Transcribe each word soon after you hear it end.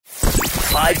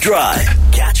5 Drive.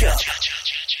 Catch up.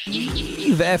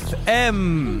 Eve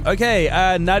FM. Okay,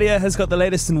 Nadia has got the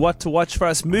latest in what to watch for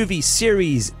us. Movie,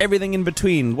 series, everything in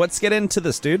between. Let's get into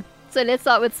this, dude. So let's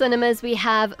start with cinemas. We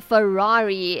have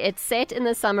Ferrari. It's set in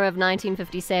the summer of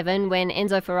 1957 when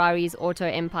Enzo Ferrari's auto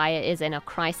empire is in a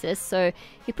crisis. So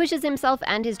he pushes himself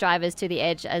and his drivers to the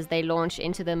edge as they launch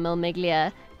into the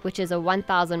Mille, which is a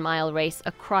 1,000-mile race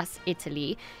across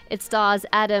Italy. It stars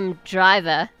Adam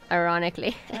Driver,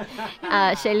 ironically,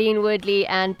 Shailene Woodley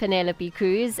and Penelope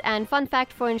Cruz. And fun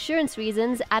fact, for insurance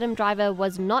reasons, Adam Driver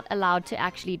was not allowed to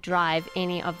actually drive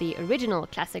any of the original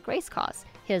classic race cars.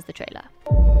 Here's the trailer.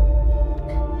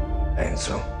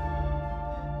 Enzo,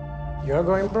 you're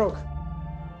going broke.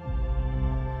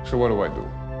 So what do I do?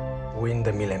 Win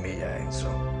the Mille Miglia, Enzo,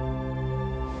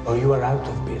 or you are out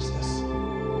of business.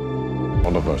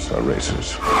 All of us are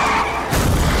racers. If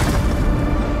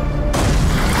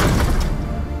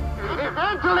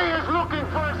Anthony is looking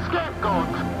for a scapegoat,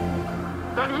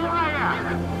 then here I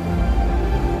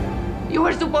am. You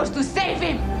were supposed to save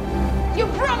him! You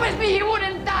promised me he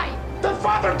wouldn't die! The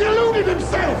father deluded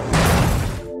himself!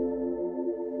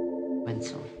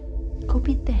 Enzo, go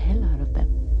beat the hell out of them.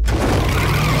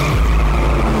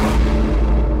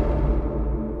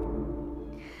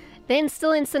 Then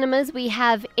still in cinemas, we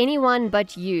have Anyone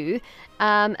But You.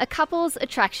 A couple's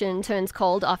attraction turns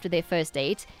cold after their first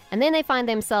date, and then they find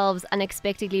themselves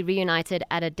unexpectedly reunited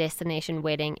at a destination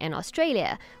wedding in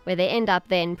Australia, where they end up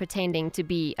then pretending to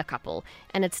be a couple.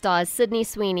 And it stars Sydney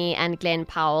Sweeney and Glenn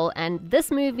Powell, and this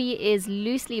movie is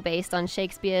loosely based on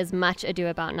Shakespeare's Much Ado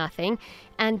About Nothing.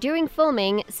 And during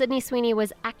filming, Sydney Sweeney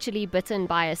was actually bitten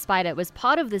by a spider. It was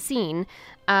part of the scene,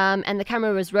 and the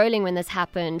camera was rolling when this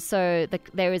happened, so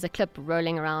there is a clip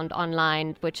rolling around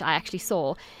online, which I actually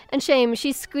saw. And shame,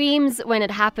 she screams when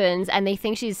it happens, and they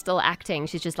think she's still acting.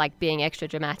 She's just like being extra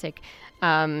dramatic.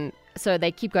 So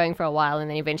they keep going for a while, and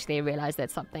then eventually they realize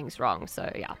that something's wrong.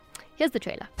 So yeah, here's the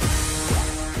trailer.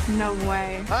 No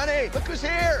way. Honey, look who's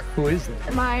here! Who is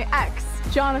it? My ex,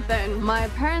 Jonathan. My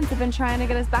parents have been trying to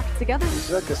get us back together.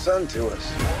 He's like a son to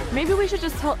us. Maybe we should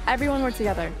just tell everyone we're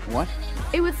together. What?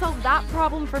 It would solve that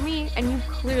problem for me, and you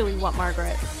clearly want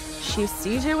Margaret. She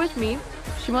sees you with me.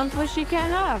 She wants what she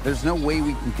can't have. There's no way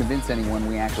we can convince anyone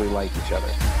we actually like each other.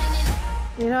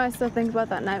 You know, I still think about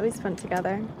that night we spent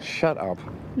together. Shut up.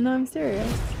 No, I'm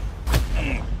serious.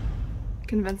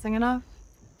 Convincing enough?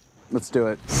 Let's do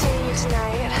it. Seeing you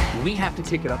tonight. We have to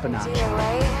take it up a notch.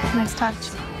 Right? Nice touch.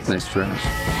 Nice dress.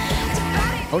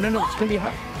 Oh, no, it's gonna be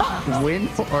hot. When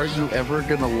are you ever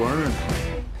gonna learn?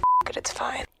 It's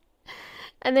fine.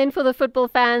 And then for the football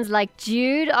fans like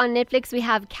Jude, on Netflix we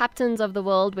have Captains of the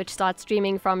World, which starts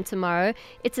streaming from tomorrow.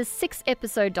 It's a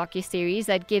 6-episode docuseries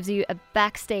that gives you a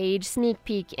backstage sneak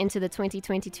peek into the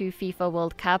 2022 FIFA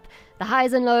World Cup, the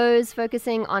highs and lows,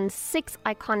 focusing on 6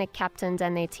 iconic captains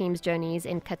and their team's journeys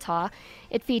in Qatar.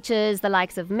 It features the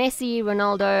likes of Messi,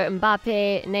 Ronaldo,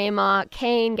 Mbappe, Neymar,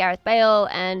 Kane, Gareth Bale,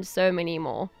 and so many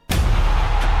more.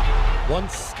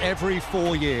 Once every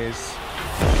 4 years,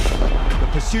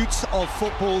 pursuit of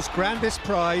football's grandest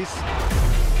prize,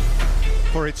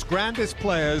 for its grandest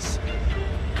players,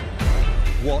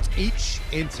 what each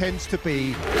intends to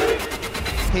be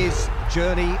his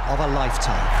journey of a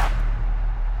lifetime.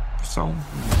 So,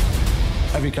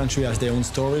 every country has their own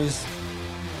stories,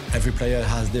 every player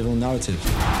has their own narrative.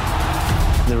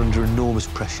 They're under enormous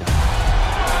pressure.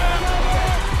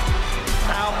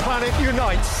 Our planet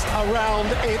unites around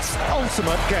its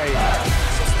ultimate game.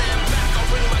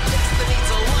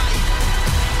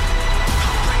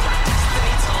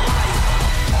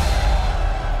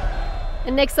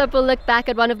 And next up, we'll look back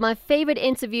at one of my favorite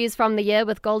interviews from the year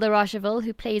with Golda Rocheville,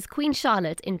 who plays Queen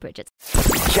Charlotte in Bridget.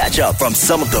 Catch up from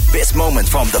some of the best moments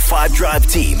from the 5 Drive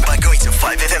team by going to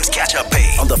 5FM's catch-up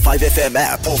page on the 5FM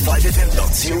app or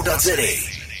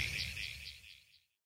 5FM.co.za.